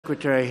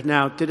Secretary.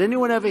 Now, did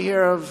anyone ever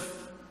hear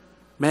of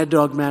Mad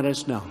Dog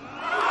Mattis? No.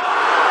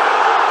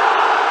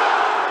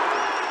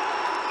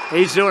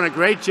 He's doing a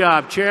great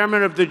job.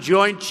 Chairman of the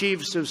Joint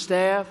Chiefs of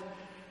Staff,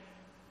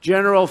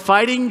 General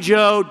Fighting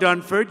Joe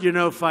Dunford. You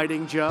know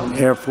Fighting Joe.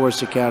 Air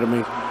Force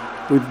Academy.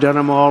 We've done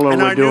them all, or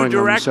we're doing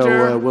them.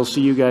 So we'll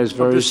see you guys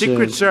very soon. The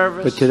Secret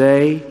Service. But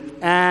today,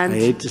 and I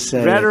hate to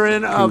say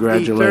veteran of the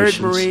 3rd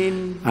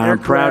Marine I'm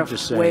proud to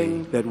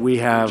say that we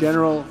have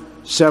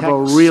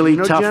several really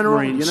tough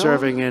Marines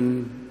serving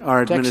in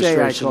our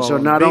administration. So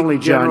not only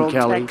John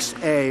Kelly,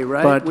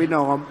 but we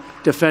know him.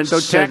 Defense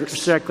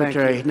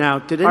Secretary. Now,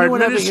 did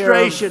anyone ever hear of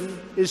administration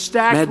is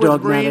stacked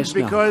with Marines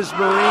because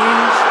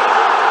Marines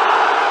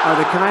are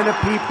the kind of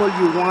people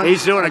you want.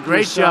 He's doing a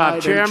great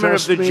job. Chairman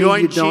of the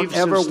Joint Chiefs of Staff. You don't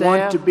ever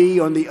want to be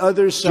on the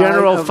other side.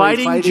 General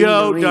Fighting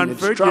Joe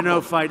Dunford. You know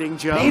Fighting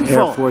Joe.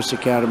 Air Force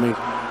Academy.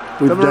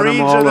 The Marines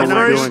are the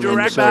first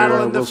direct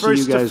battle and the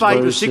first to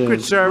fight. The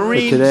Secret Service.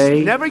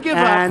 Marines never give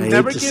up.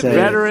 Never give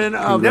veteran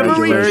of the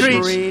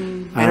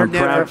Marine and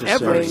never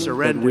ever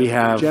surrender. We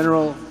have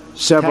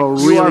several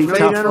really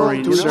tough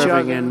Marines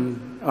serving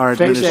in our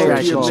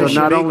administration. So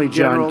not only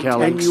John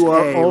Kelly,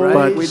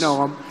 but we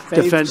know him.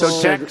 Defense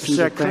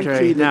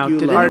Secretary. Now,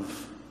 the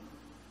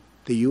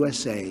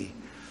USA.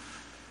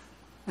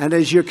 And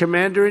as your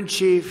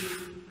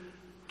Commander-in-Chief,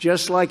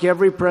 just like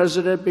every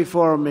president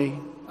before me,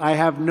 I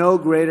have no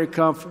greater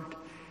comfort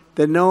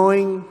than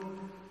knowing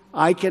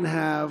I can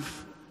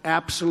have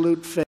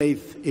absolute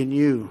faith in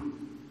you.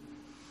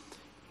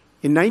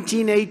 In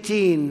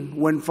 1918,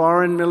 when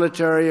foreign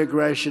military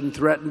aggression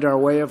threatened our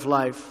way of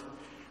life,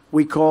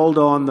 we called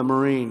on the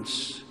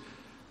Marines.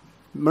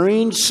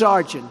 Marine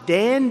Sergeant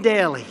Dan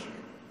Daly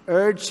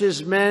urged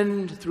his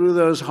men through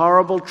those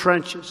horrible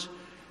trenches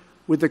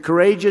with the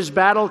courageous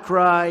battle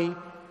cry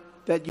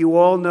that you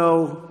all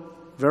know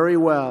very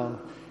well.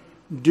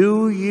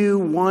 Do you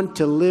want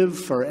to live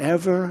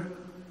forever?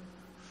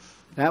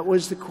 That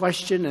was the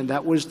question, and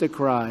that was the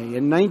cry.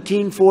 In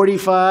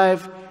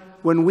 1945,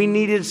 when we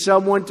needed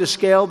someone to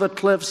scale the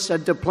cliffs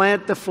and to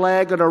plant the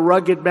flag on a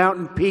rugged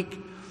mountain peak,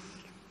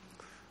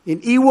 in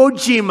Iwo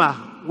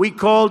Jima, we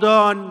called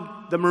on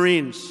the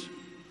Marines.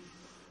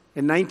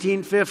 In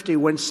 1950,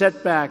 when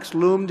setbacks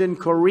loomed in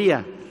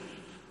Korea,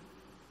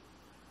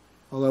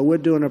 although we're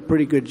doing a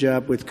pretty good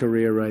job with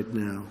Korea right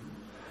now,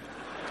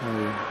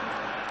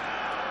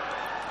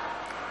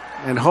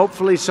 and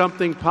hopefully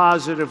something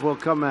positive will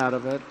come out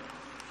of it.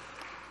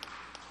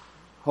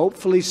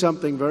 Hopefully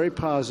something very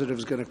positive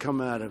is going to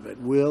come out of it.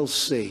 We'll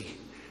see.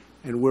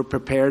 And we're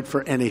prepared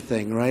for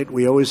anything, right?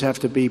 We always have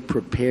to be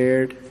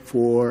prepared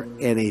for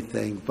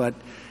anything. But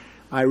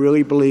I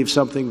really believe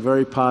something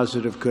very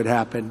positive could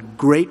happen.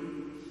 Great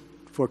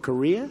for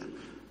Korea,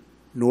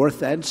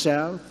 North and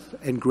South,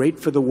 and great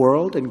for the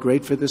world, and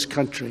great for this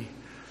country.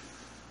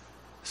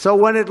 So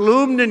when it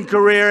loomed in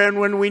Korea, and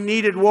when we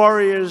needed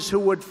warriors who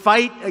would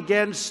fight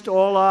against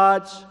all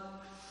odds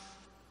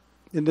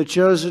in the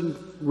chosen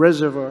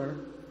reservoir,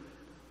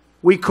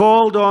 we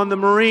called on the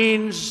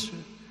Marines,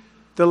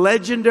 the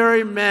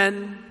legendary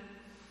men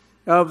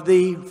of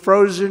the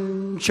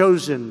Frozen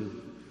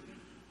Chosen.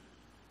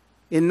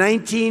 In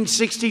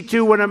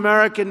 1962, when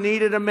America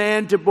needed a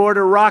man to board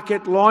a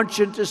rocket, launch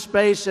into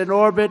space, and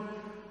orbit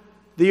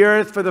the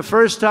Earth for the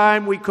first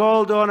time, we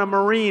called on a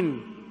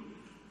Marine,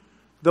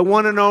 the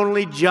one and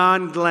only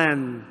John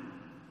Glenn.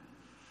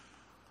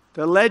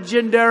 The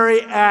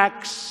legendary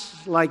acts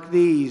like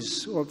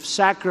these, of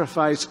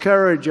sacrifice,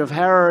 courage, of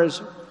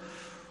heroism,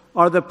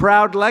 are the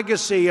proud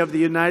legacy of the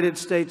United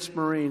States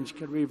Marines.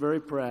 Can be very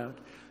proud.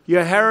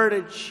 Your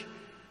heritage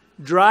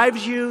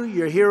drives you,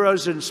 your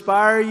heroes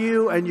inspire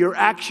you, and your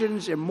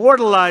actions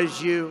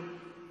immortalize you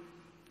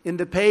in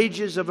the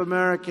pages of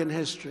American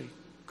history,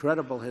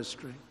 incredible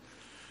history.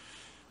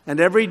 And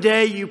every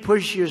day you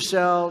push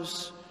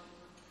yourselves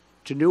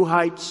to new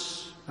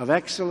heights of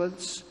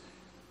excellence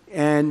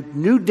and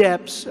new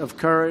depths of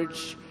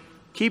courage,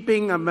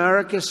 keeping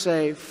America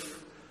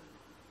safe,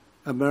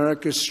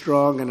 America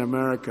strong, and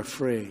America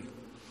free.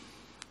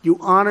 You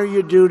honor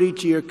your duty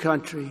to your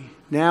country.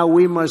 Now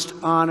we must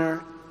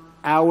honor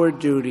our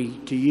duty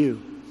to you.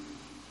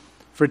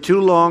 For too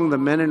long, the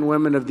men and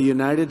women of the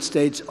United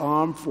States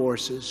Armed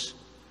Forces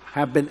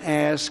have been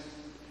asked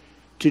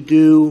to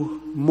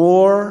do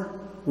more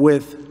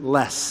with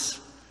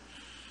less.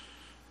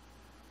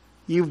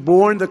 You've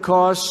borne the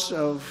costs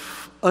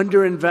of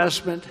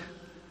underinvestment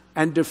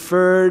and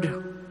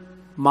deferred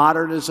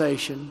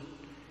modernization,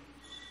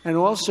 and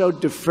also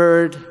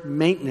deferred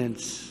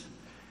maintenance.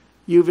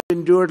 You've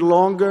endured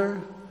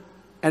longer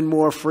and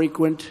more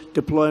frequent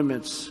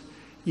deployments.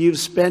 You've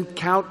spent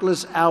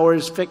countless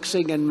hours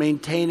fixing and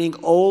maintaining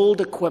old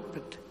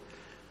equipment.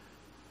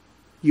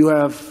 You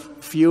have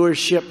fewer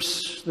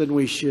ships than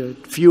we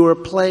should, fewer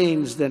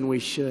planes than we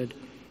should,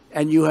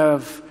 and you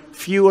have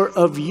fewer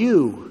of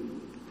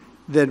you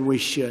than we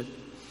should.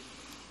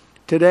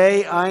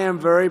 Today, I am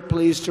very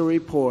pleased to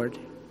report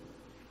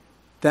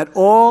that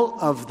all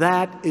of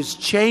that is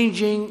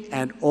changing,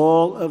 and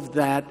all of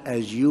that,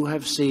 as you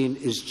have seen,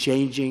 is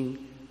changing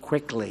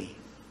quickly.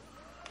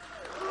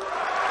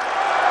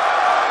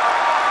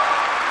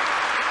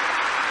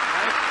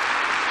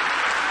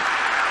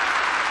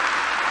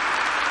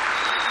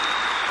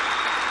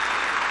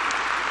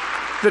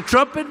 The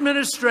Trump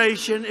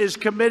administration is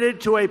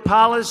committed to a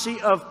policy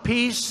of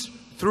peace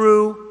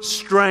through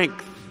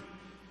strength.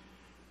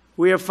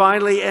 We have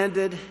finally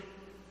ended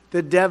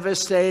the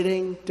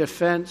devastating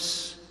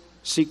defense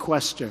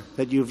sequester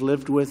that you've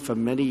lived with for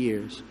many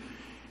years.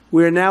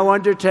 We are now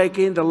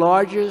undertaking the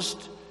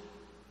largest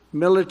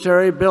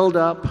military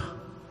buildup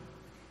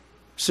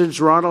since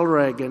Ronald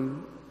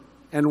Reagan,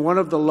 and one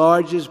of the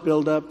largest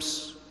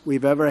buildups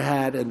we've ever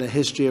had in the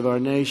history of our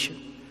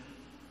nation.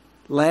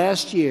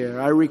 Last year,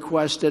 I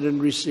requested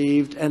and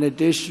received an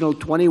additional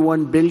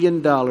 $21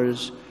 billion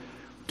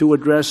to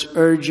address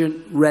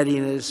urgent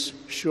readiness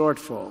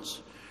shortfalls.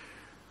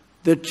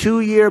 The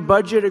two-year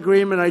budget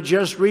agreement I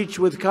just reached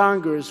with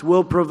Congress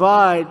will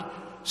provide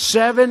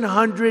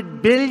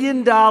 $700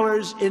 billion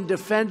in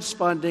defense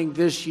funding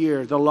this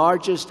year, the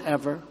largest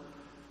ever,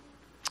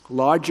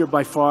 larger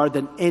by far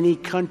than any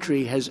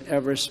country has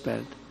ever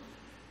spent.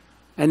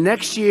 And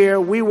next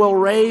year, we will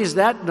raise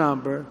that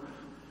number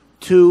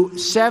to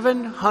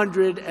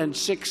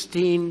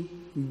 $716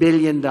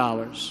 billion.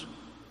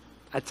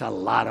 That's a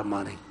lot of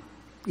money.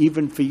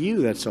 Even for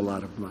you, that's a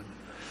lot of money.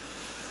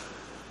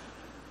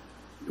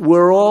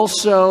 We're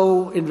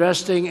also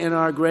investing in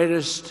our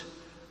greatest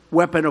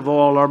weapon of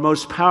all, our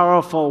most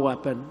powerful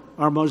weapon,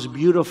 our most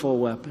beautiful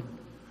weapon,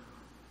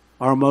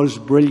 our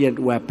most brilliant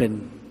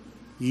weapon,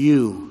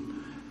 you.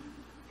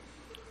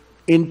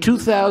 In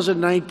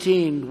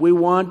 2019, we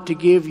want to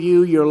give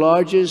you your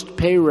largest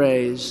pay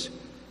raise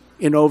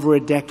in over a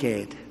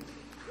decade.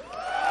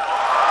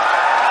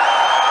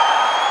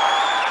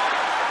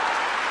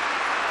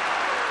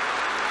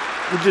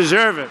 You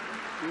deserve it.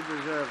 You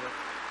deserve it.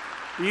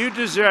 You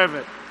deserve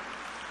it.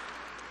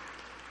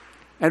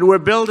 And we're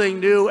building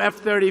new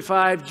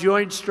F-35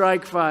 Joint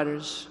Strike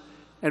Fighters,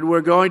 and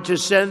we're going to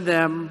send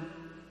them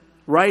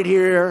right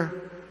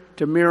here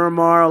to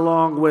Miramar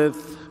along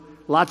with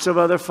lots of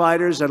other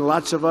fighters and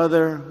lots of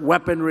other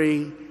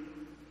weaponry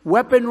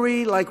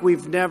like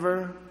we've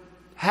never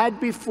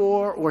had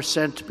before or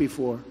sent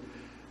before.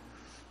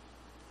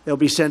 They'll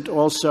be sent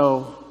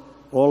also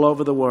all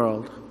over the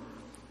world.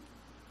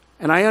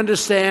 And I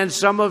understand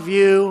some of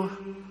you,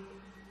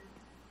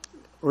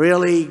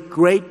 really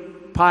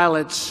great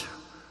pilots,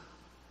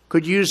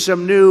 could use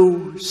some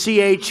new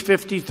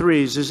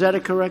CH-53s. Is that a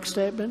correct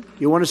statement?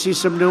 You want to see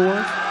some new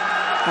ones?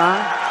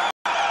 Huh?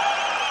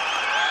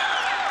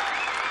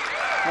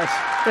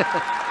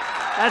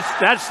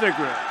 That's the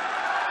group.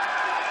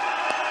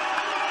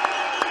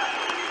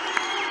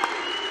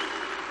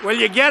 Well,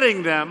 you're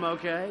getting them,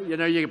 okay? You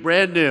know, you're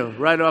brand new,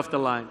 right off the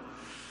line.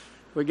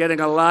 We're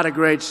getting a lot of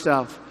great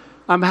stuff.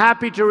 I'm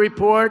happy to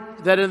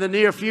report that in the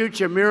near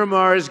future,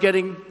 Miramar is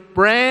getting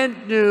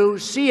brand new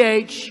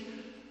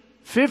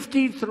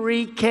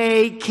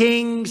CH-53K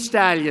King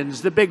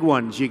Stallions, the big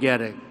ones you're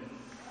getting.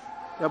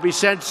 They'll be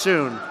sent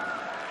soon.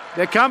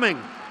 They're coming.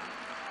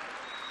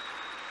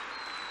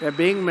 They're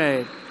being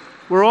made.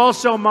 We're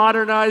also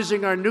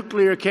modernizing our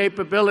nuclear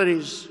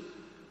capabilities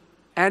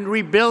and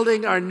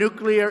rebuilding our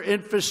nuclear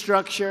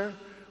infrastructure.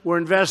 We're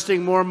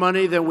investing more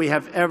money than we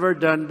have ever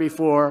done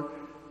before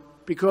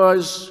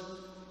because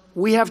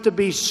we have to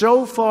be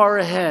so far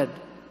ahead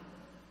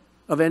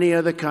of any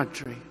other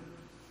country.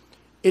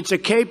 It's a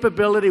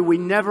capability we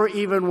never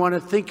even want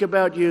to think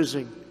about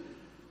using,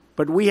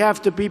 but we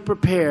have to be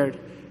prepared.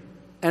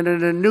 And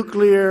in a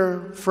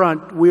nuclear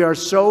front, we are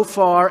so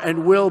far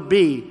and will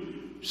be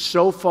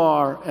so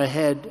far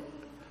ahead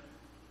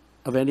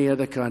of any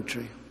other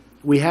country.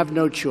 We have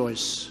no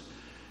choice.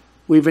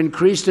 We've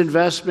increased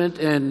investment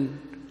in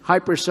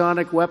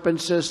hypersonic weapon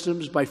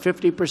systems by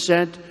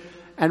 50%,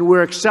 and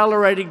we're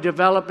accelerating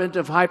development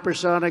of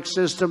hypersonic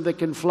system that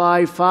can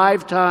fly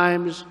 5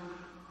 times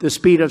the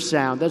speed of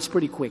sound. That's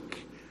pretty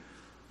quick.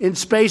 In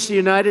space, the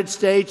United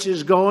States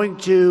is going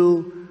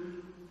to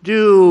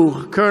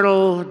do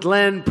Colonel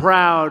Glenn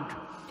proud.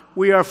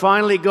 We are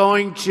finally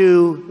going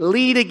to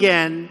lead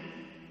again.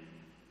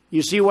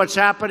 You see what's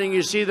happening.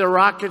 You see the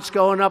rockets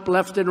going up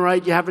left and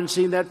right. You haven't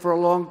seen that for a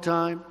long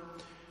time.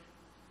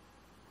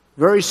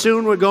 Very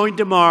soon we're going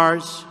to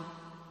Mars.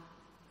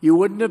 You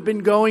wouldn't have been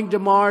going to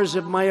Mars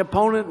if my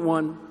opponent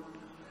won.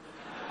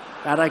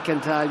 That I can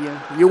tell you.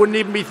 You wouldn't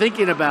even be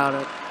thinking about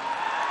it.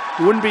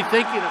 You wouldn't be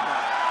thinking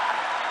about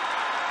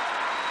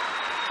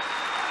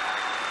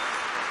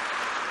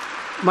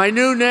it. My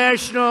new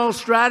national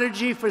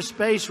strategy for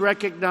space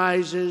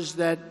recognizes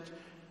that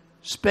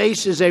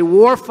space is a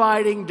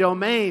warfighting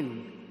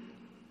domain,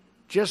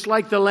 just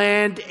like the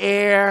land,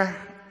 air,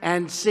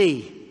 and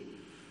sea.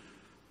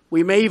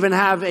 We may even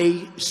have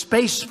a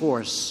space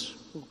force.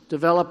 We'll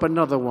develop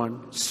another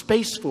one.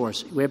 Space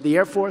Force. We have the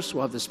Air Force.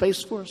 We'll have the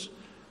Space Force.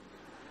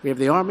 We have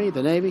the Army,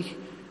 the Navy.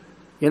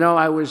 You know,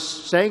 I was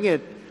saying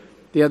it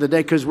the other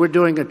day because we're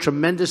doing a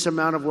tremendous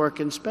amount of work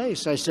in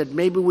space. I said,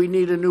 maybe we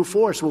need a new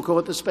force. We'll call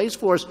it the Space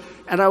Force.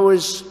 And I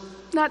was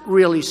not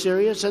really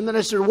serious. And then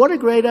I said, what a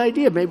great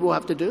idea. Maybe we'll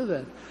have to do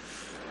that.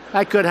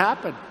 That could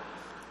happen.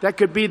 That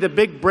could be the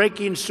big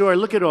breaking story.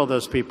 Look at all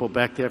those people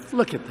back there.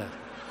 Look at that.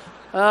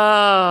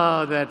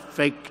 Oh, that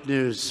fake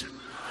news.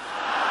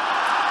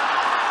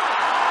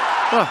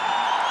 Oh.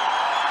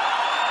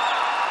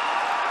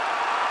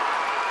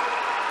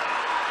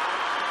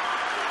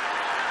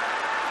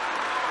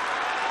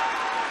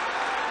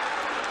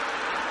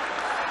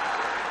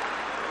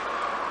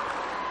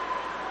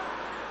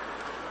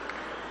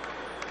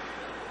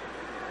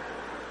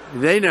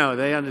 They know,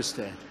 they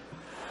understand.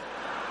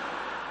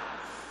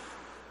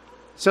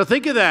 So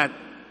think of that.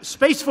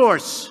 Space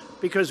Force,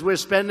 because we're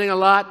spending a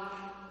lot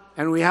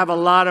and we have a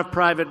lot of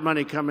private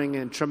money coming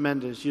in,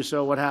 tremendous. You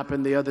saw what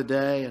happened the other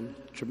day, and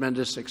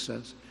tremendous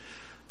success.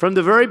 From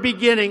the very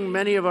beginning,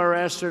 many of our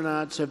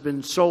astronauts have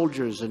been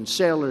soldiers and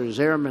sailors,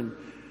 airmen,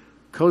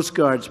 Coast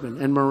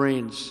Guardsmen, and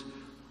Marines.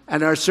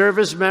 And our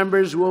service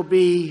members will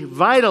be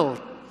vital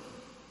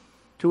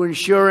to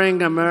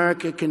ensuring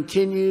America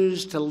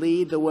continues to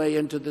lead the way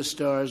into the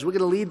stars. We're going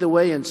to lead the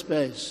way in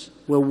space.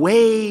 We're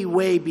way,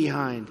 way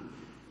behind,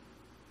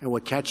 and we're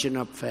catching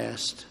up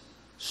fast.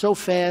 So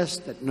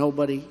fast that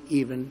nobody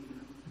even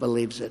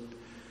believes it.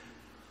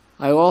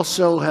 I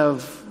also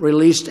have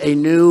released a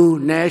new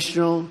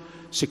national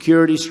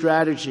security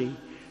strategy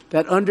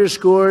that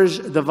underscores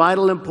the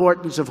vital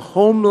importance of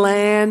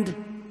homeland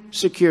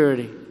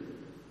security.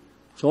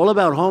 It's all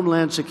about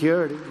homeland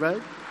security,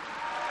 right?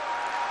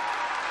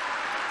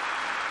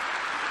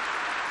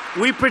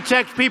 We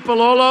protect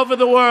people all over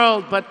the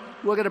world, but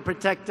we're going to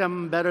protect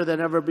them better than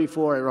ever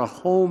before in our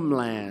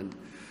homeland.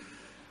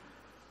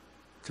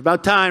 It's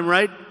about time,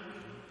 right?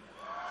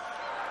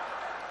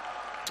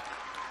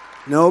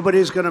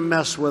 Nobody's going to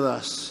mess with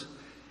us.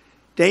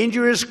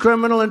 Dangerous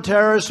criminal and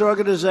terrorist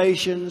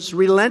organizations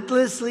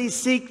relentlessly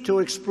seek to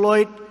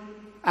exploit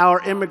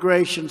our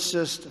immigration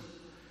system.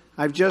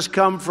 I've just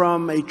come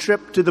from a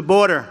trip to the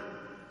border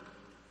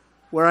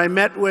where I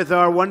met with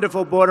our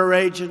wonderful border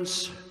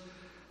agents,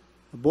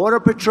 the Border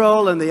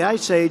Patrol and the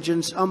ICE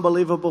agents,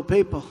 unbelievable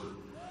people,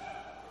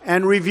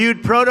 and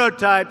reviewed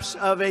prototypes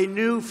of a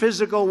new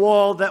physical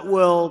wall that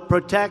will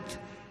protect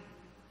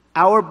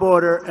our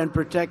border and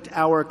protect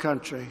our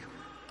country.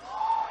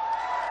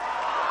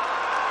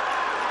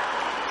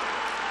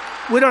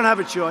 We don't have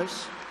a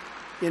choice.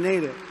 You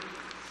need it.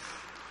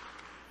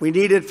 We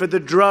need it for the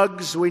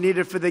drugs. We need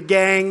it for the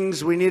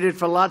gangs. We need it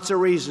for lots of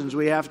reasons.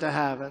 We have to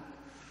have it.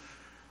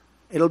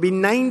 It'll be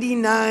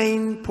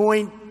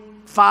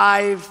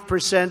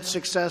 99.5%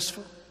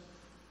 successful.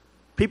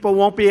 People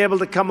won't be able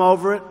to come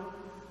over it.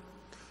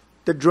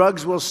 The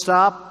drugs will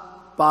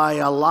stop by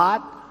a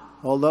lot,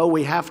 although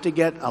we have to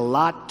get a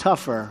lot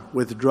tougher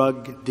with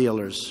drug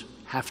dealers.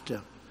 Have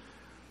to.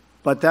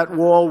 But that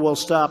wall will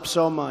stop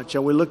so much.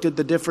 And we looked at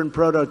the different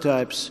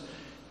prototypes,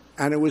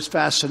 and it was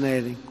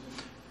fascinating.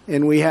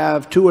 And we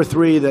have 2 or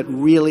 3 that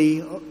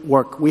really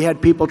work. We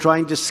had people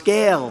trying to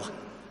scale.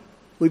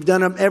 We've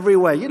done them every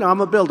way. You know,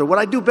 I'm a builder. What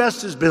I do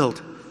best is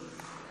build.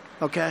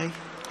 Okay?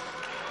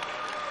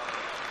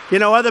 You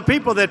know, other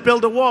people that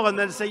build a wall and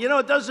then say, you know,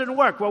 it doesn't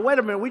work. Well, wait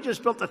a minute. We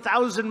just built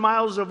 1,000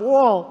 miles of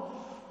wall.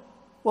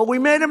 Well, we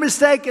made a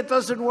mistake. It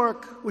doesn't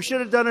work. We should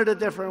have done it a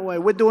different way.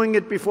 We're doing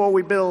it before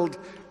we build.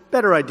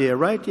 Better idea,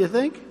 right? Do you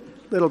think?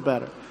 A little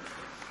better.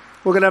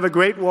 We're going to have a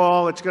great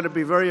wall. It's going to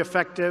be very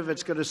effective.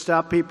 It's going to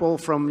stop people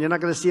from, you're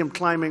not going to see them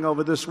climbing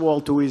over this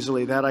wall too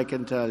easily. That I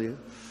can tell you.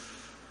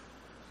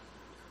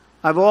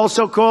 I've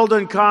also called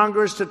on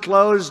Congress to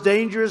close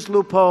dangerous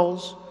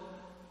loopholes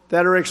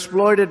that are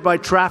exploited by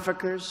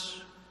traffickers,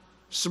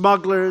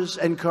 smugglers,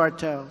 and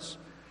cartels.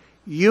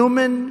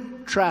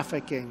 Human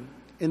trafficking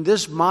in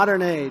this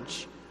modern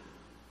age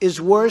is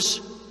worse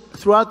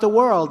throughout the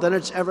world than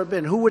it's ever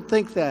been. Who would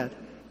think that?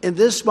 In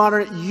this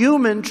modern,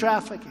 human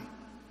trafficking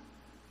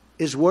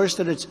is worse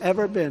than it's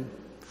ever been.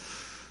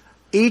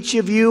 Each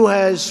of you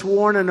has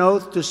sworn an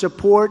oath to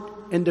support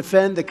and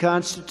defend the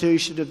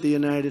Constitution of the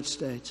United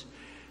States.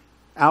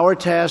 Our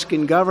task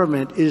in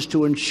government is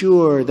to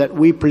ensure that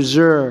we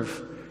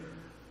preserve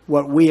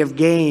what we have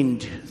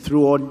gained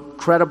through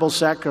incredible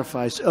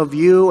sacrifice of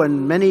you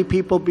and many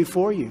people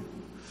before you.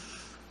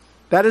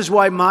 That is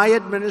why my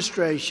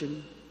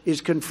administration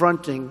is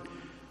confronting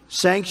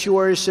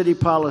sanctuary city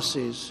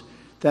policies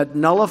that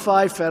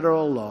nullify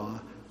federal law,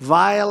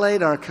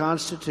 violate our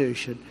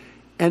Constitution,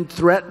 and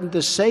threaten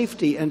the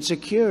safety and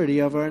security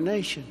of our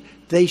nation.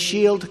 They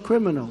shield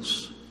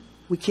criminals.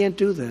 We can't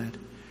do that.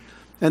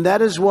 And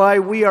that is why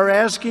we are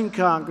asking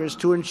Congress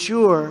to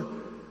ensure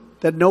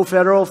that no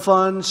federal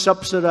funds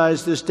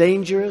subsidize this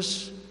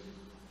dangerous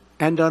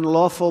and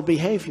unlawful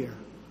behavior.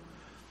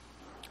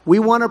 We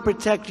want to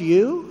protect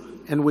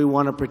you, and we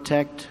want to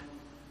protect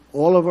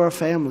all of our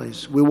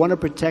families. We want to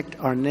protect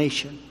our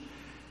nation.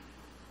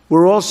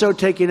 We're also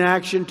taking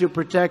action to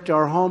protect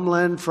our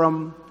homeland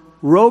from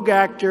rogue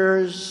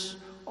actors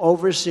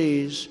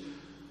overseas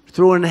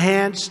through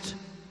enhanced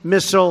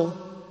missile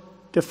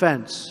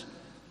defense.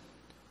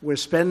 We're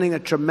spending a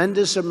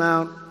tremendous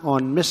amount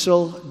on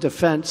missile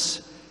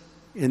defense,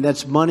 and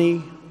that's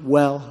money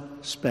well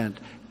spent.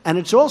 And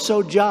it's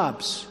also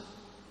jobs.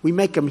 We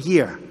make them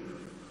here.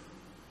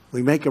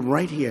 We make them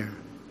right here.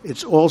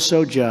 It's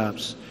also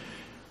jobs.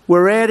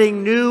 We're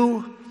adding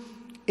new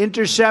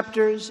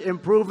interceptors,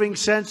 improving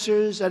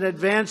sensors, and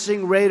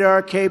advancing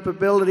radar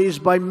capabilities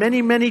by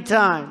many, many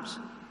times.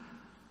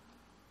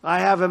 I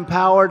have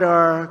empowered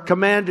our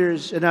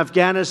commanders in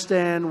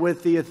Afghanistan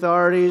with the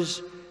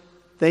authorities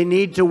they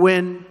need to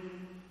win,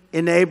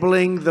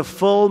 enabling the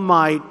full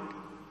might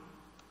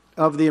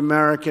of the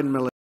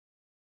American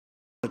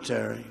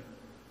military.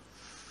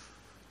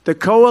 The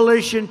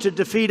coalition to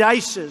defeat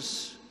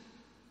ISIS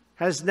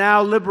has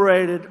now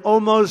liberated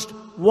almost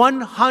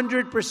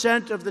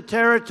 100% of the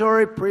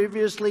territory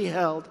previously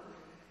held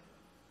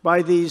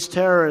by these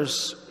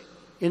terrorists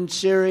in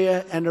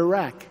Syria and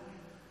Iraq.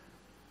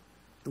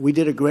 We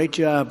did a great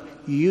job.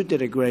 You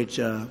did a great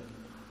job.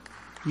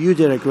 You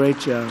did a great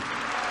job.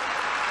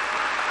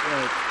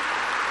 Right.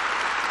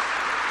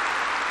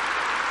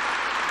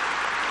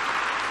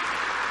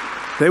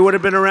 They would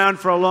have been around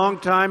for a long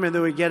time, and they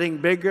were getting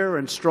bigger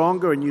and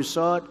stronger, and you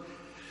saw it.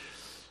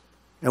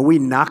 And we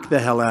knocked the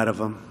hell out of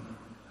them.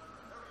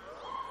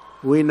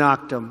 We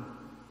knocked them.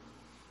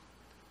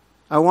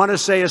 I want to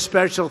say a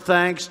special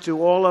thanks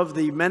to all of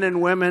the men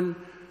and women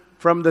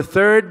from the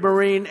 3rd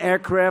Marine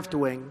Aircraft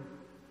Wing,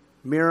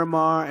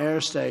 Miramar Air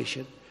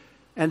Station,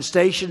 and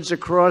stations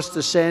across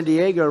the San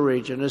Diego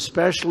region,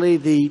 especially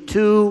the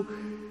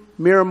 2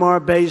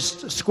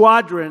 Miramar-based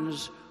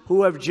squadrons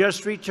who have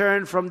just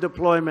returned from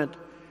deployment.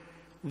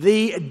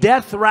 The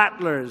Death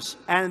Rattlers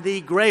and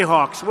the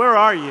Greyhawks. Where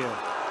are you?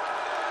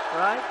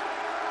 Right?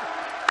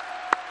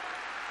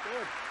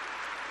 Good.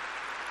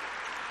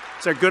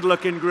 It's a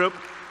good-looking group.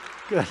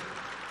 Good.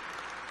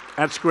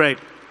 That's great.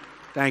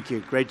 Thank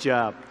you. Great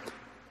job.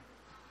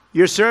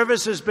 Your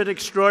service has been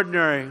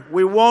extraordinary.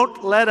 We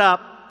won't let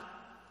up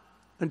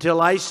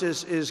until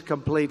ISIS is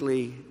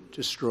completely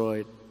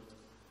destroyed.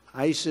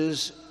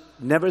 ISIS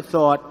never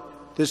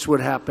thought this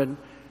would happen.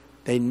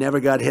 They never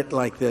got hit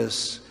like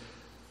this.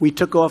 We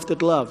took off the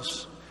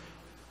gloves.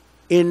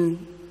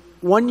 In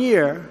 1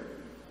 year,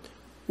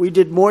 we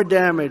did more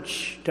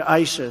damage to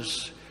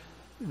ISIS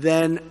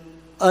than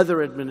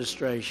other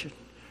administration,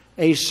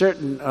 a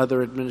certain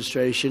other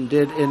administration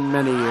did in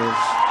many years.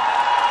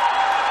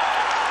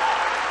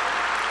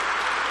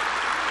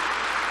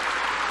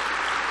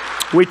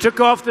 We took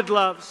off the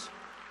gloves.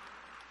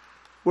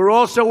 We're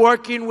also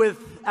working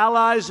with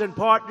allies and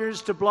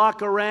partners to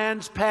block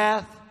Iran's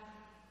path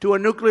to a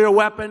nuclear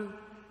weapon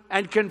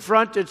and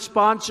confront its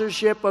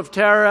sponsorship of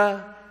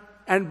terror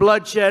and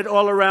bloodshed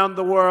all around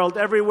the world.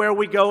 Everywhere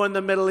we go in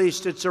the Middle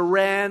East, it's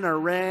Iran,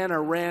 Iran,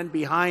 Iran.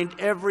 Behind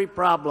every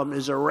problem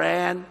is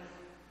Iran.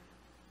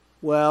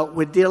 Well,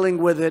 we're dealing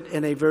with it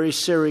in a very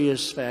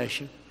serious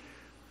fashion.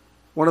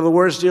 One of the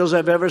worst deals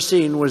I've ever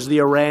seen was the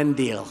Iran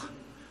deal.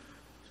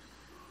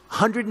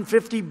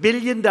 $150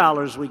 billion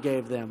we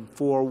gave them.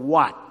 For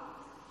what?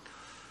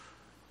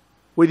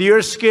 With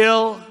your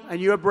skill and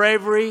your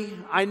bravery,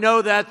 I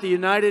know that the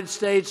United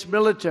States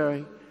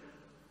military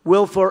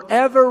will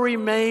forever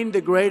remain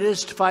the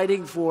greatest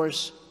fighting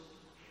force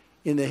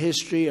in the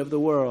history of the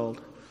world.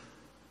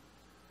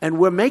 And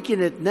we're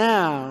making it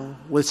now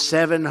with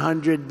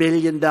 $700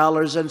 billion and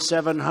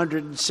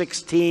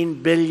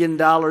 $716 billion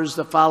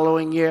the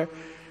following year.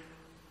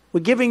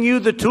 We're giving you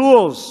the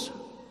tools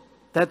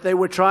that they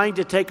were trying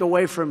to take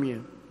away from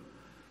you.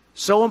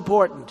 So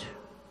important.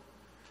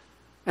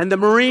 And the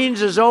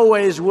Marines, as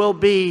always, will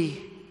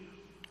be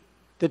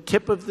the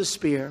tip of the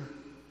spear.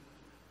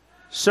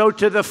 So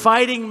to the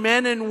fighting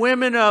men and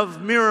women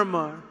of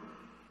Miramar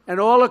and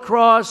all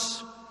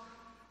across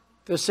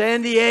the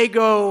San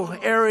Diego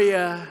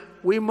area,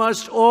 we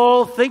must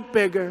all think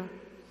bigger,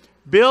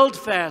 build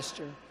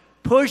faster,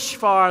 push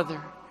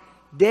farther,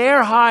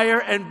 dare higher,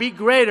 and be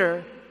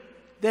greater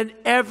than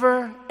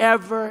ever,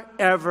 ever,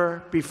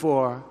 ever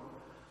before.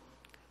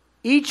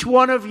 Each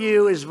one of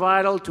you is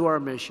vital to our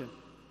mission.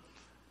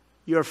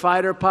 Your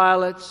fighter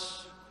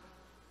pilots,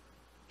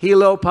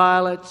 helo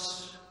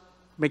pilots,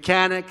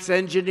 mechanics,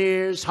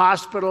 engineers,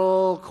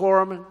 hospital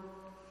corpsmen,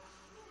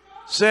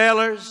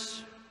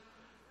 sailors,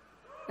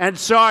 and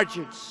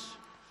sergeants.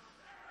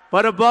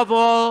 But above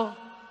all,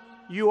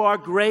 you are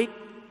great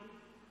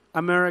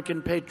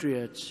American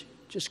patriots,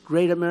 just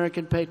great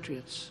American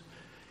patriots.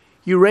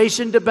 You race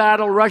into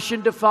battle, rush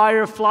into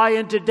fire, fly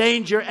into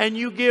danger, and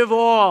you give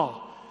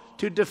all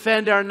to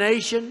defend our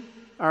nation,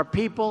 our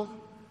people,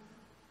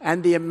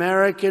 and the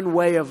American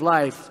way of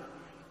life.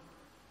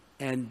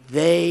 And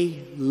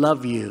they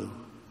love you.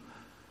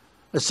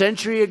 A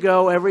century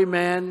ago, every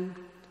man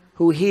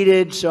who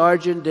heeded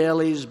Sergeant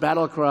Daly's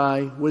battle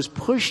cry was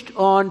pushed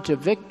on to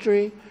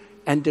victory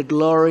and to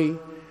glory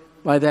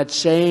by that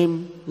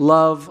same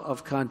love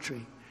of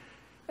country.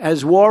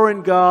 As war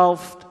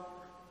engulfed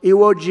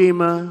Iwo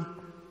Jima,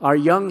 our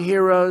young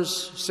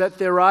heroes set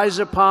their eyes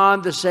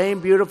upon the same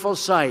beautiful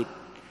sight.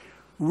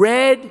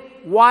 Red,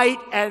 white,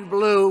 and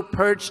blue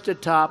perched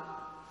atop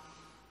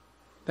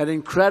that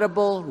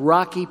incredible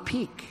rocky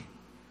peak.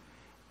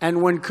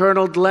 And when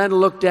Colonel Glenn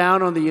looked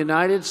down on the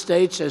United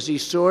States as he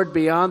soared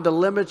beyond the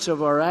limits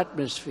of our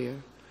atmosphere,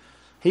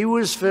 he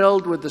was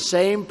filled with the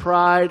same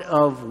pride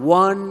of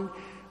one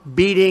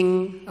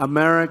beating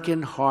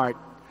American heart.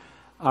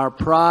 Our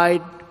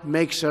pride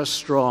makes us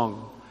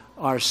strong.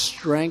 Our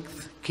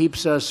strength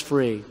keeps us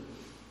free.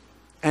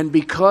 And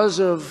because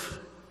of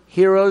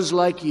heroes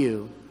like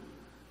you,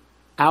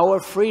 our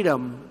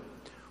freedom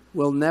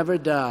will never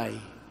die.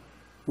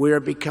 We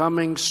are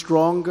becoming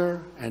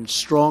stronger and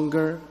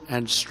stronger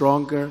and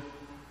stronger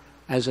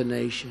as a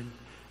nation.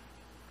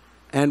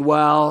 And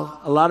while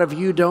a lot of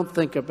you don't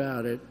think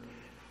about it,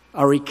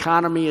 Our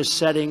economy is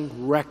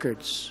setting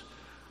records.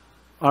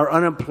 Our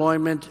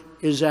unemployment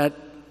is at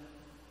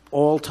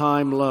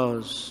all-time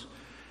lows.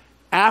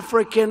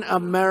 African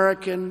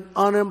American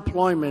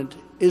unemployment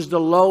is the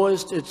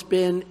lowest it's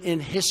been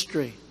in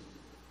history.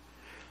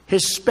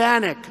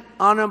 Hispanic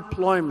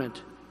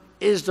unemployment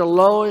is the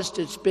lowest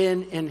it's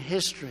been in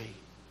history.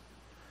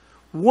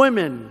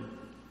 Women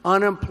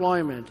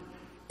unemployment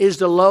is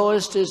the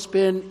lowest it's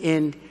been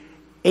in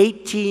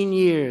 18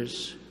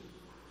 years.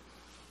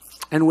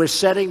 And we're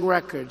setting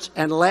records.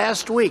 And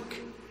last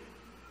week,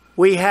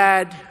 we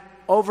had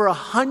over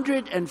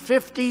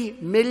 150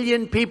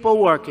 million people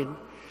working.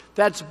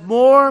 That's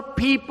more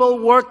people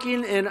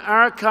working in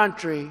our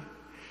country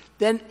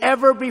than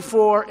ever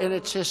before in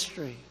its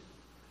history.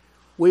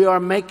 We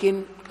are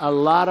making a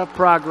lot of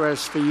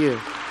progress for you.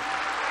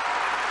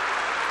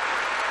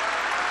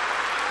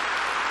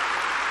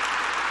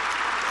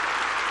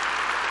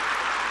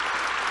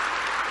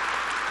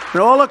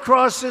 And all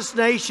across this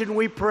nation,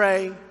 we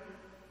pray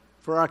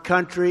for our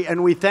country,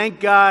 and we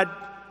thank God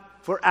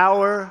for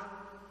our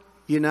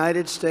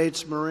United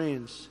States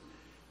Marines.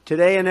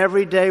 Today and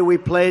every day, we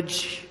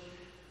pledge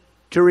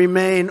to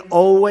remain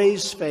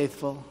always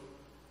faithful.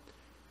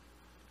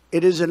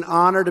 It is an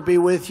honor to be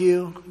with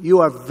you.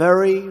 You are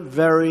very,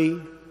 very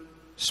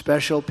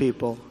special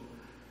people.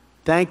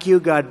 Thank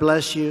you. God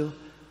bless you.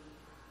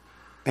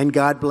 And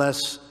God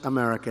bless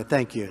America.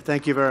 Thank you.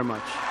 Thank you very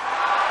much.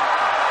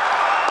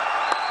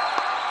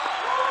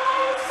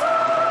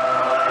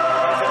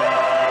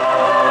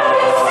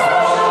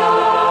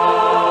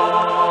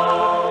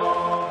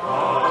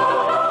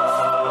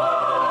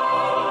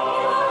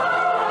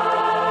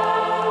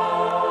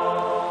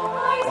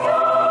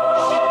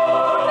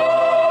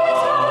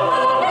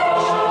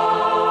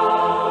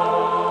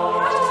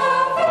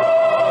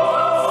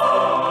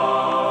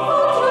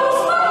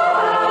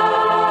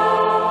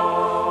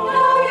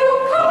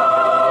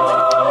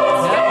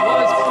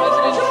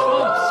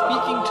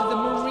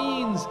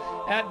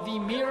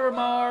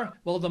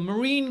 The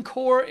Marine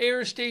Corps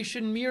Air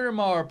Station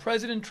Miramar,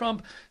 President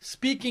Trump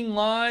speaking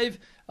live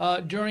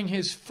during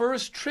his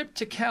first trip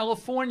to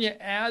California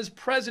as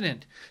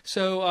president.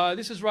 So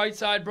this is Right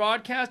Side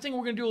Broadcasting.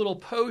 We're going to do a little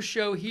post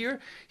show here,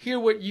 hear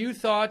what you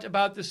thought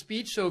about the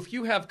speech. So if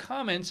you have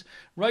comments,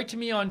 write to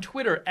me on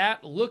Twitter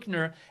at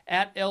Lookner,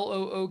 at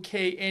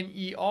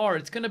Lookner.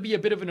 It's going to be a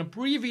bit of an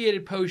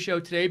abbreviated post show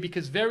today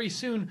because very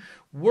soon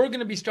we're going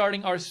to be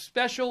starting our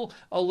special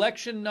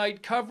election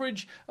night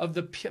coverage of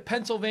the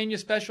Pennsylvania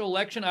special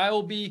election. I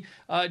will be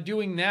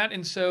doing that.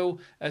 And so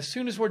as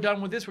soon as we're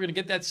done with this, we're going to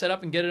get that set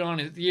up and get it on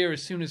the air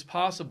as soon as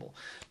possible.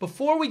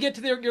 Before we get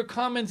to your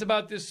comments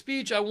about this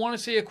speech, I want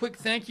to say a quick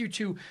thank you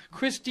to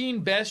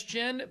Christine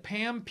Bestjen,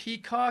 Pam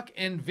Peacock,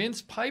 and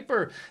Vince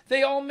Piper.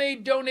 They all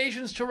made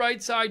donations to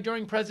Right Side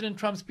during President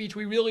Trump's speech.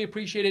 We really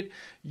appreciate it.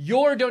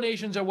 Your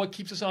donations are what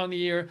keeps us on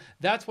the air.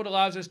 That's what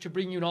allows us to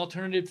bring you an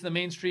alternative to the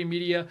mainstream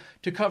media,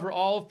 to cover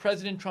all of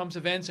President Trump's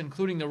events,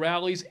 including the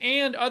rallies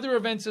and other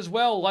events as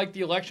well, like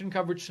the election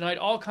coverage tonight,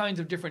 all kinds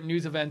of different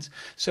news events.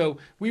 So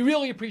we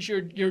really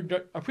appreciate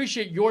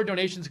your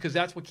donations because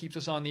that's what keeps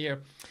us on the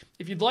air.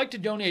 If you'd like to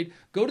donate,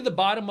 go to the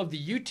bottom of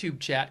the YouTube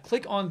chat,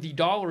 click on the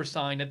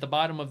 $sign at the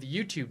bottom of the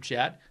YouTube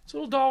chat. It's a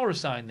little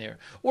 $sign there.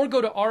 Or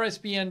go to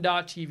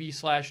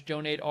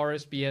rsbn.tv/donate,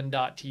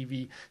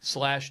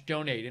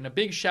 rsbn.tv/donate. And a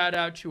big shout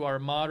out to our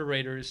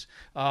moderators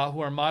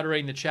who are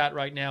moderating the chat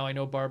right now. I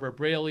know Barbara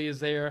Braley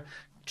is there,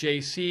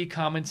 JC,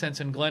 Common Sense,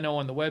 and Gleno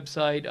on the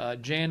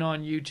website, Jan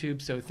on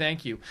YouTube, so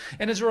thank you.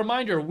 And as a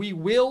reminder, we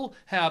will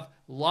have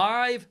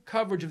live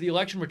coverage of the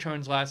election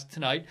returns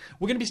tonight.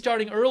 We're going to be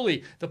starting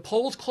early. The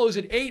polls close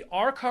at 8.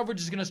 Our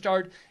coverage is going to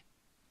start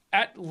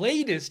at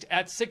latest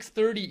at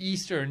 6:30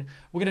 Eastern.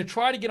 We're going to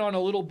try to get on a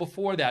little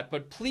before that,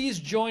 but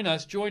please join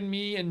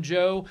me and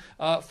Joe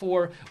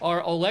for our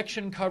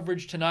election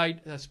coverage tonight,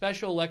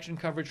 special election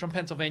coverage from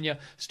Pennsylvania,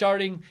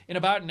 starting in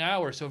about an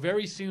hour. So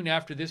very soon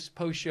after this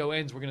post show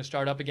ends, we're going to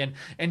start up again.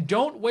 And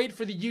don't wait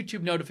for the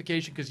YouTube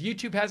notification because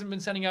YouTube hasn't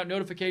been sending out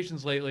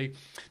notifications lately.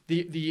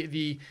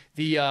 The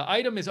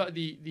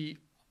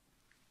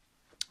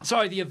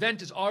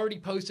event is already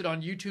posted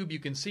on YouTube. You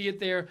can see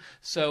it there.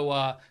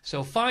 So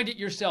find it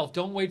yourself.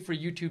 Don't wait for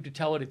YouTube to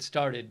tell it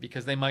started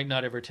because they might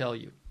not ever tell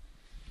you.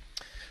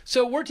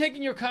 So we're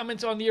taking your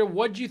comments on the air.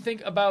 What do you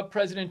think about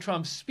President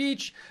Trump's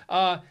speech?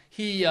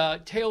 He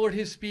tailored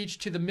his speech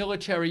to the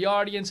military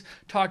audience,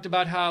 talked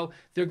about how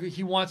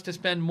he wants to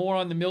spend more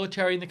on the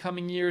military in the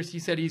coming years. He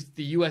said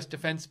the U.S.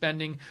 defense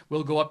spending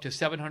will go up to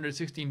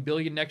 $716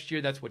 billion next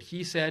year. That's what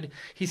he said.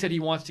 He said he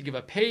wants to give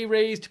a pay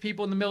raise to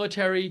people in the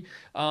military.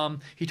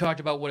 He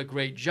talked about what a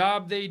great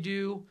job they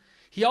do.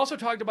 He also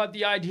talked about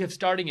the idea of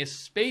starting a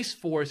space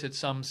force at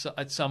some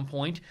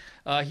point.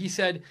 He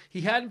said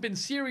he hadn't been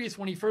serious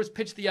when he first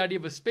pitched the idea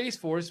of a space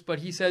force, but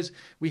he says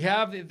we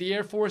have the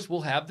Air Force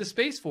will have the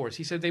Space Force.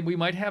 He said we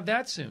might have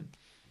that soon.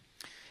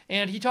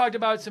 And he talked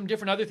about some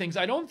different other things.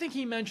 I don't think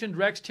he mentioned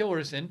Rex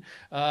Tillerson.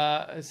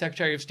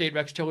 Secretary of State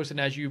Rex Tillerson,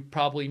 as you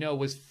probably know,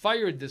 was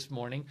fired this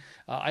morning.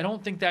 I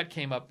don't think that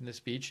came up in the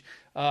speech.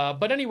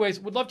 But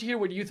anyways, would love to hear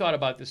what you thought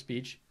about the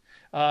speech.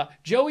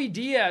 Joey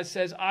Diaz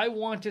says, I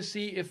want to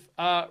see if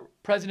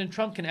President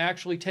Trump can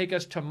actually take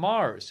us to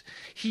Mars.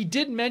 He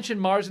did mention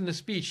Mars in the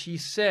speech. He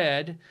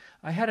said,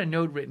 I had a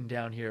note written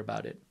down here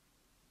about it.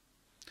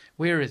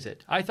 Where is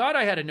it? I thought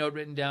I had a note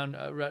written down.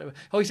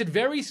 He said,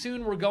 very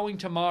soon we're going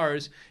to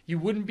Mars. You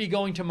wouldn't be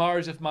going to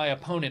Mars if my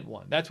opponent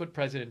won. That's what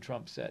President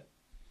Trump said.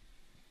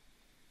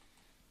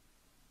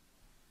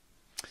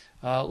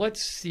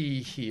 Let's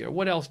see here.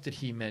 What else did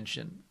he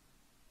mention?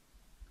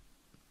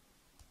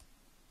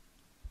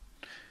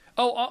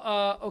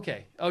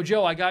 Okay. Oh,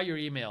 Joe, I got your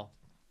email.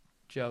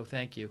 Joe,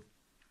 thank you.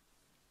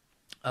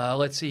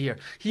 Let's see here.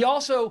 He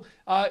also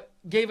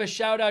gave a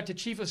shout out to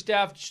Chief of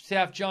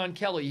Staff John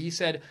Kelly. He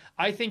said,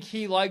 I think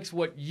he likes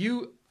what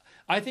you,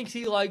 I think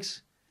he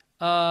likes,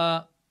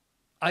 I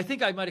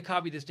think I might have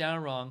copied this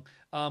down wrong.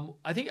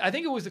 I think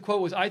it was, the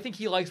quote was, I think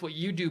he likes what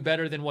you do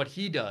better than what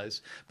he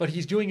does, but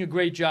he's doing a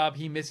great job.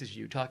 He misses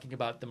you, talking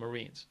about the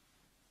Marines.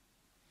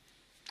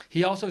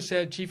 He also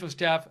said Chief of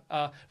Staff,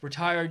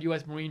 retired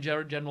U.S. Marine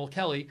General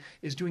Kelly,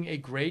 is doing a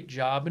great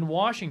job in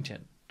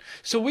Washington.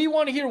 So we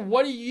want to hear,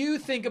 what do you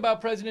think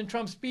about President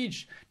Trump's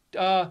speech?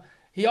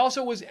 He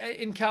also was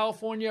in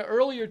California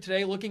earlier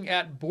today looking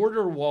at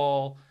border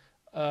wall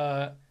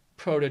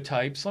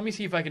prototypes. Let me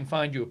see if I can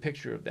find you a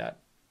picture of that.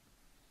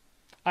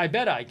 I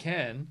bet I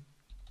can.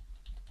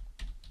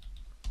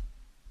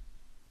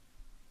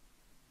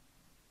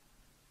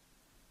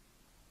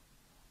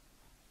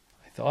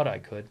 I thought I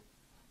could.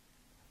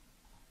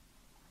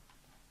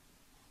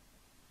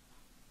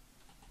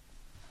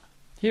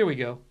 Here we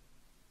go.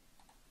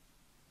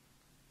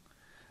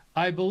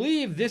 I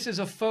believe this is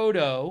a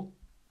photo.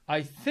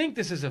 I think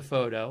this is a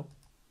photo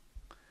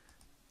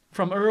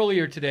from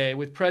earlier today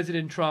with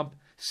President Trump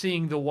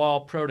seeing the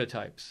wall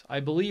prototypes. I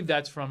believe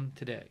that's from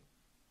today.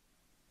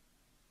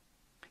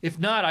 If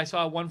not, I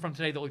saw one from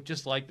today that looked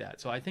just like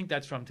that. So I think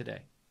that's from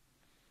today.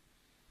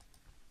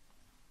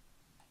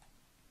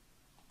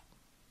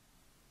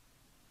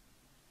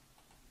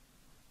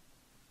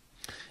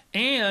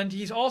 And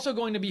he's also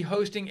going to be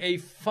hosting a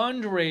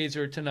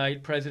fundraiser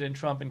tonight, President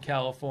Trump, in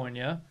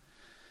California.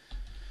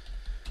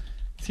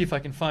 See if I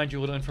can find you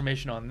a little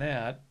information on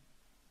that.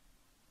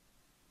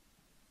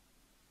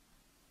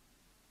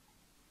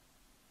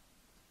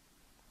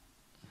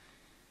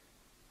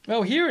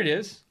 Oh, here it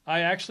is. I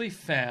actually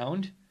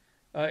found.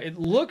 It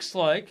looks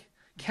like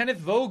Kenneth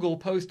Vogel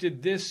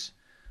posted this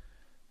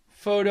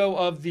photo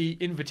of the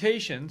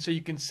invitation. So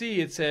you can see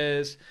it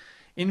says,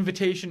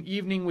 Invitation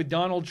Evening with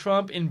Donald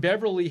Trump in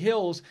Beverly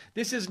Hills.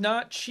 This is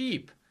not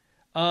cheap.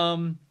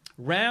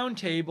 Round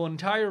table,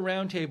 entire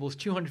round table is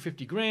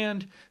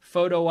 $250,000.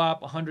 Photo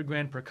op,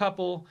 $100,000 per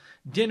couple.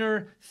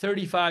 Dinner,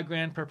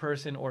 $35,000 per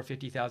person, or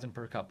 $50,000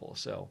 per couple.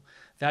 So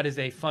that is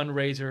a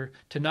fundraiser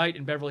tonight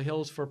in Beverly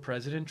Hills for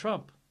President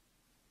Trump.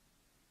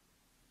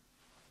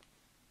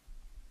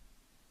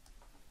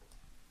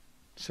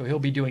 So he'll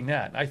be doing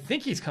that. I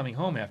think he's coming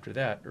home after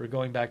that, or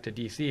going back to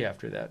D.C.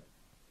 after that.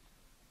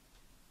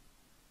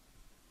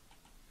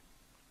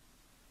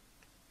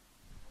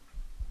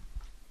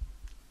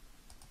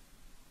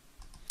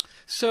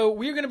 So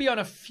we're going to be on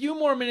a few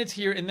more minutes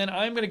here, and then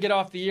I'm going to get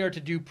off the air to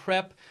do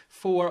prep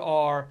for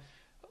our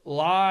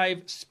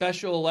live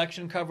special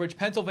election coverage,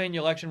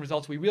 Pennsylvania election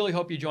results. We really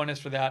hope you join us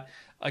for that.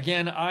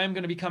 Again, I'm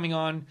going to be coming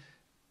on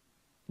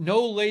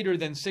no later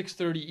than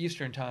 6:30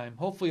 Eastern time,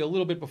 hopefully a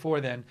little bit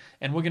before then,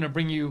 and we're going to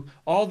bring you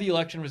all the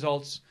election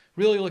results.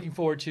 Really looking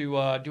forward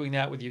to doing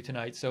that with you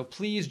tonight. So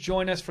please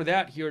join us for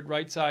that here at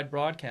Right Side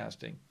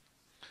Broadcasting.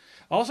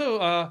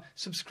 Also,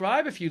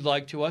 subscribe if you'd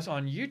like to us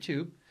on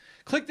YouTube.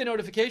 Click the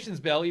notifications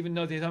bell, even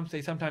though they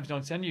sometimes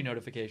don't send you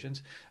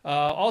notifications.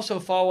 Also,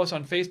 follow us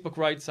on Facebook,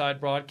 Right Side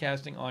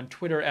Broadcasting, on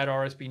Twitter at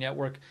RSB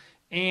Network,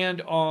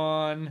 and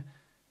on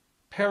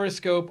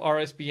Periscope,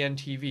 RSBN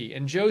TV.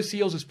 And Joe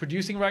Seals is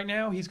producing right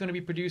now. He's going to be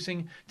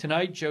producing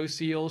tonight. Joe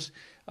Seals,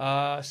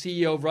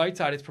 CEO of Right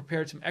Side, has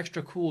prepared some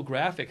extra cool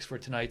graphics for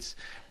tonight's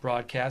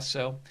broadcast.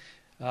 So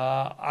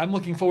I'm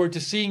looking forward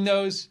to seeing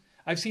those.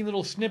 I've seen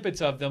little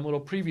snippets of them,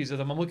 little previews of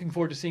them. I'm looking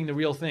forward to seeing the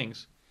real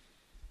things.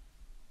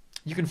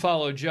 You can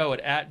follow Joe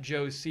at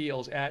Joe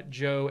Seals, at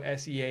Joe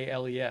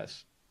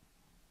Seales.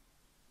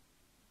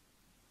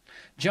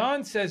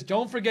 John says,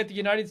 don't forget the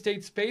United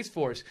States Space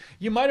Force.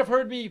 You might have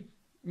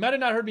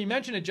not heard me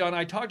mention it, John.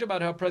 I talked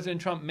about how President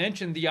Trump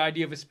mentioned the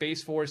idea of a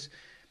Space Force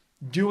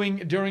during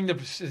the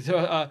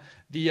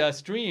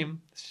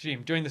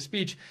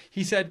speech.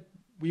 He said,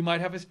 we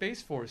might have a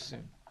Space Force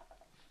soon.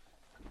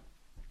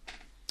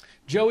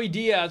 Joey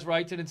Diaz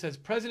writes in and says,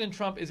 President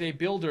Trump is a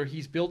builder.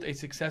 He's built a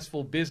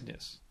successful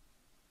business.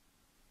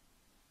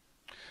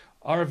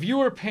 Our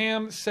viewer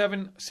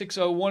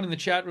Pam7601 in the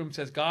chat room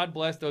says, God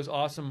bless those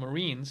awesome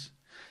Marines.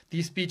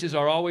 These speeches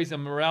are always a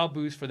morale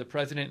boost for the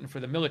president and for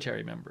the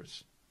military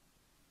members.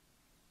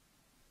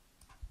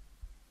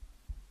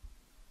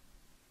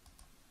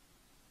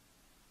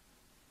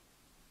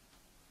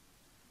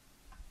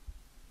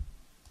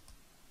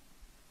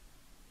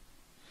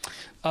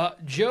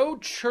 Joe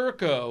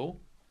Churko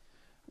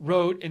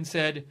wrote and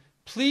said,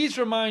 please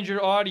remind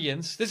your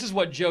audience, this is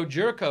what Joe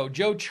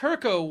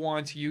Churko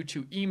wants you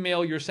to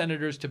email your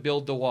senators to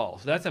build the wall.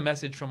 So that's a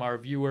message from our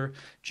viewer,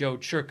 Joe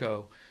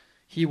Churko.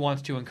 He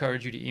wants to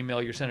encourage you to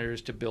email your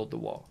senators to build the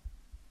wall.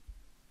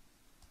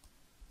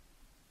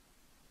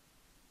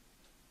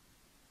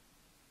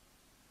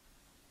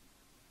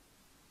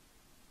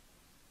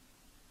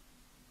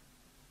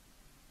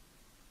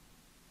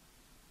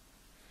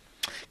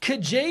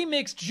 J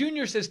Mix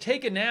Jr. says,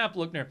 take a nap,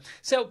 Lookner.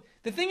 So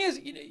the thing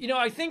is,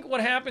 I think what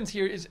happens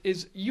here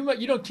is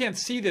you can't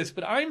see this,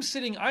 but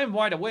I'm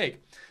wide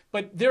awake.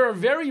 But there are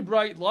very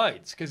bright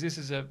lights because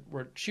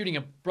we're shooting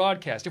a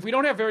broadcast. If we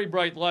don't have very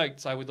bright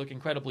lights, I would look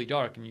incredibly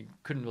dark and you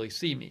couldn't really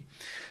see me.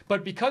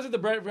 But because of the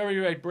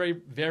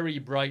very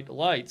bright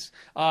lights,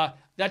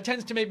 that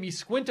tends to make me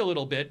squint a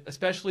little bit,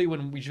 especially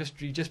when we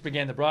just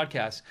began the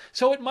broadcast.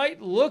 So it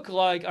might look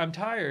like I'm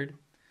tired,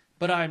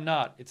 but I'm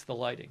not. It's the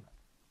lighting.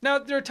 Now,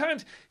 there are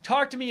times,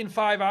 talk to me in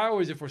 5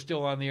 hours if we're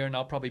still on the air, and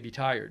I'll probably be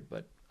tired,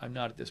 but I'm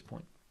not at this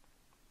point.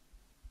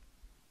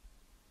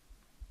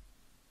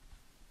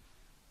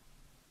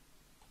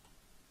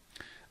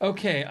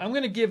 Okay, I'm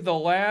going to give the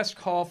last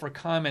call for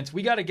comments.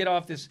 We got to get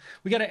off this.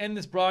 We got to end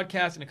this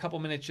broadcast in a couple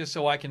minutes just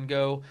so I can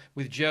go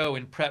with Joe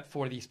and prep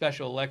for the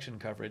special election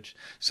coverage.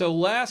 So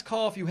last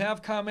call, if you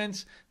have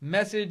comments,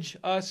 message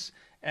us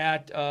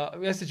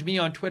message me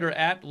on Twitter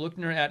at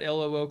Lookner, at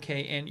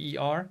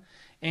Lookner.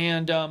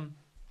 And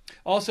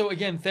also,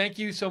 again, thank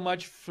you so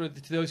much to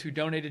those who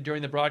donated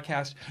during the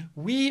broadcast.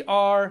 We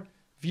are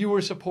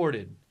viewer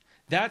supported.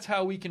 That's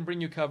how we can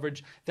bring you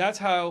coverage. That's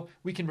how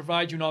we can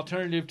provide you an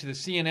alternative to the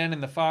CNN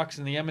and the Fox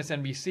and the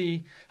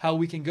MSNBC, how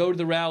we can go to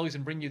the rallies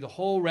and bring you the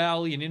whole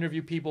rally and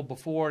interview people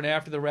before and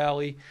after the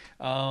rally,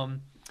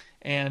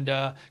 and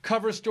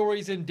cover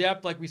stories in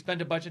depth, like we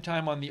spent a bunch of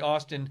time on the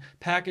Austin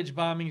package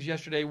bombings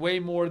yesterday, way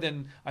more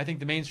than I think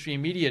the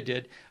mainstream media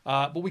did.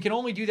 But we can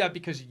only do that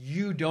because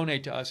you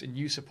donate to us and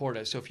you support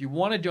us. So if you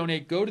want to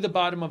donate, go to the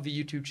bottom of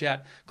the YouTube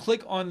chat,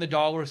 click on the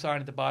 $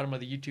 sign at the bottom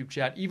of the YouTube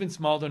chat. Even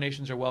small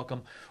donations are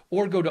welcome.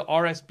 Or go to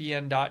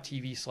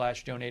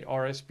rsbn.tv/donate,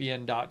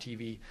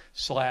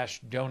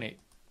 rsbn.tv/donate.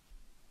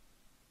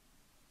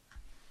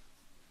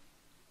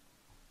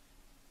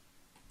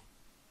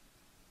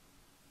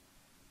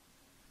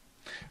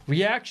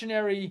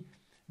 Reactionary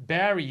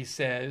Barry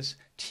says,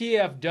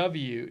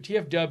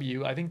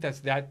 TFW, I think that's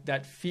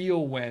that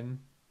feel when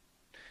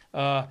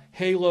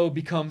Halo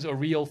becomes a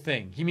real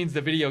thing. He means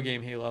the video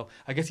game Halo.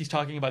 I guess he's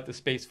talking about the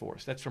Space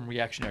Force. That's from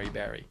Reactionary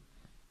Barry.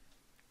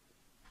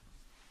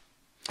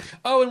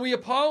 Oh, and we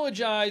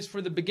apologize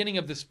for the beginning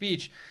of the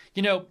speech.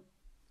 The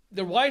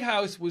White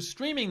House was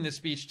streaming the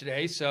speech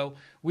today, so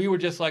we were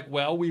just like,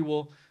 well, we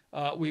will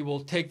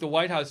take the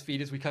White House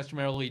feed as we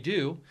customarily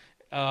do.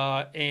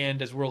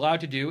 And as we're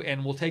allowed to do,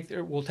 and we'll take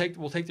their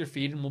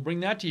feed and we'll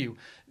bring that to you.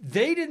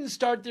 They didn't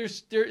start their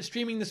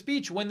streaming the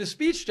speech when the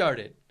speech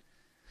started.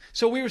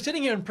 So we were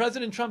sitting here and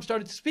President Trump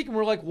started to speak, and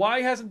we're like,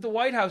 why hasn't the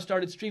White House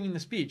started streaming the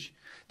speech?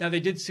 Now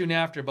they did soon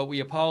after, but we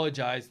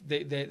apologize.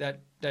 That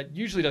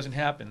usually doesn't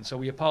happen, so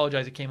we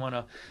apologize. It came on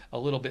a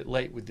little bit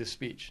late with this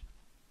speech.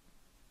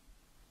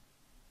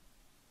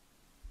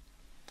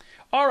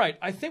 All right,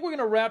 I think we're going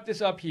to wrap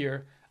this up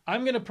here.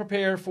 I'm going to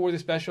prepare for the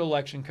special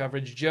election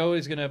coverage. Joe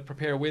is going to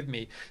prepare with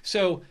me.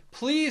 So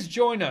please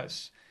join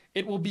us.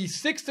 It will be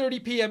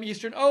 6:30 p.m.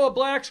 Eastern. Oh, a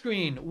black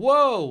screen.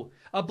 Whoa.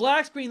 A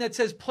black screen that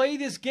says play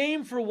this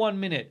game for 1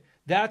 minute.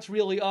 That's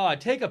really odd.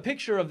 Take a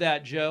picture of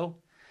that, Joe.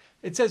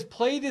 It says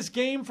play this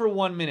game for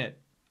 1 minute.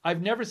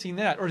 I've never seen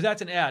that. Or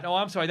that's an ad. Oh,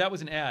 I'm sorry. That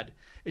was an ad.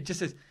 It just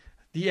says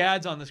the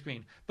ads on the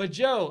screen. But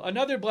Joe,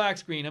 another black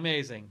screen.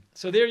 Amazing.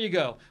 So there you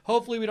go.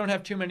 Hopefully we don't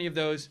have too many of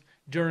those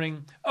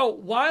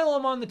while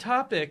I'm on the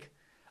topic,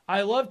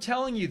 I love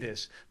telling you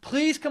this.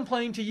 Please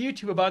complain to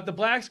YouTube about the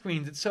black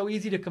screens. It's so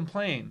easy to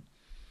complain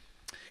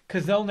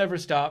because they'll never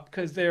stop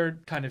because they're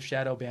kind of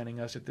shadow banning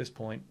us at this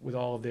point with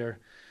all of their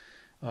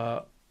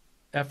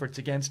efforts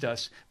against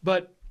us.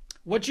 But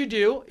what you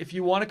do, if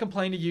you want to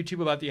complain to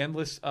YouTube about the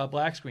endless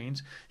black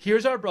screens,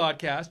 here's our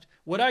broadcast.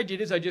 What I did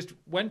is I just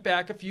went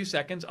back a few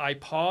seconds. I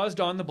paused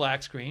on the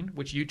black screen,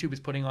 which YouTube is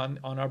putting on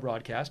our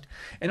broadcast.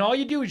 And all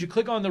you do is you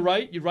click on the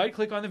right, you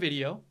right-click on the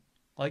video,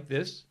 like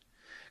this.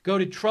 Go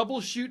to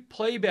Troubleshoot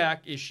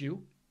Playback Issue.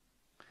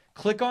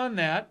 Click on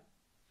that.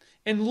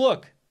 And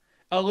look,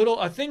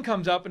 a thing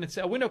comes up, and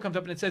a window comes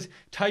up, and it says,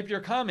 type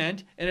your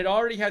comment. And it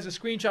already has a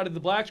screenshot of the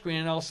black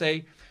screen. And I'll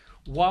say,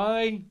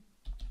 why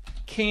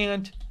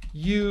can't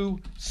you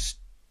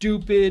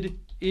stupid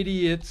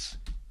idiots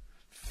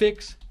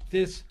fix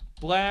this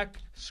black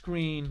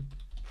screen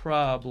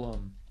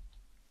problem?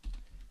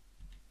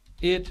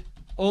 It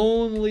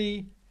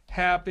only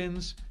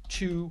happens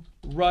to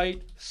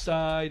right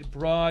side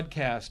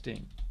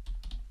broadcasting.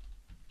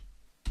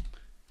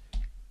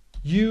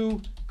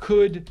 You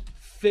could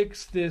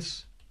fix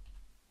this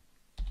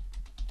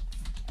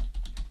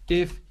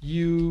if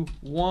you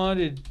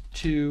wanted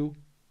to,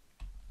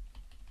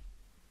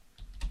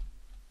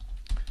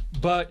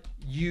 but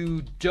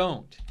you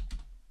don't.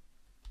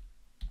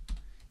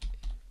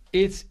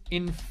 It's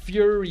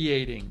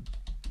infuriating.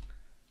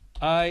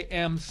 I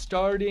am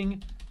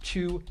starting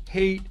to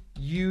hate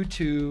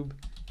YouTube,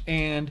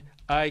 and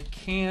I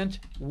can't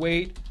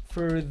wait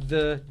for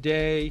the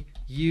day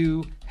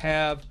you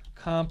have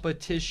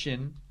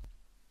competition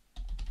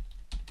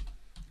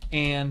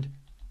and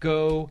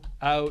go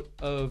out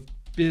of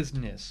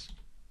business.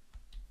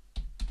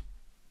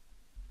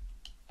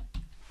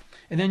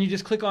 And then you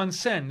just click on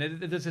send.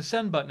 There's a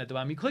send button at the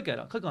bottom. You click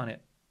on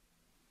it.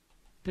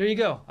 There you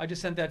go. I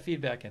just sent that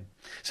feedback in.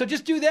 So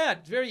just do that.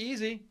 It's very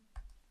easy.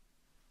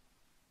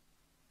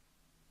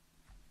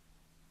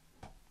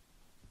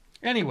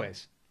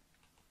 Anyways,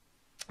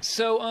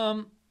 so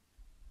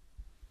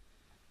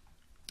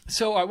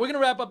we're going to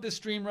wrap up this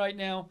stream right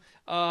now.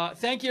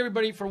 Thank you,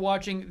 everybody, for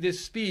watching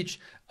this speech.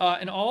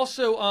 And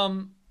also,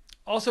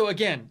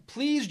 again,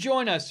 please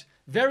join us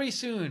very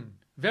soon,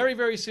 very,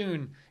 very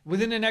soon.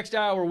 Within the next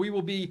hour, we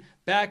will be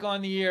back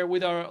on the air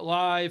with our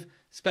live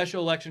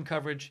special election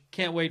coverage.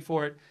 Can't wait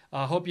for it.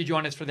 Hope you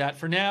join us for that.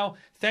 For now,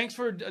 thanks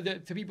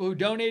to people who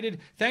donated.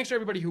 Thanks to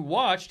everybody who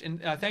watched.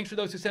 And thanks for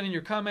those who sent in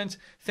your comments.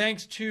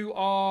 Thanks to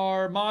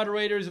our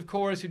moderators, of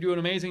course, who do an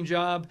amazing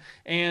job.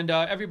 And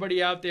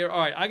everybody out there. All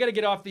right, I got to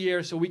get off the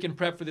air so we can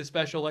prep for this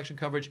special election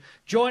coverage.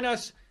 Join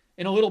us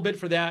in a little bit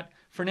for that.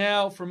 For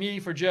now, for me,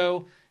 for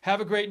Joe,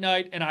 have a great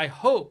night. And I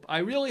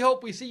really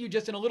hope we see you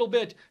just in a little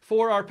bit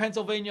for our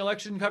Pennsylvania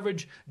election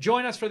coverage.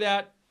 Join us for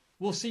that.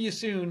 We'll see you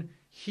soon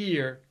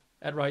here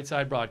at Right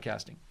Side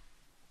Broadcasting.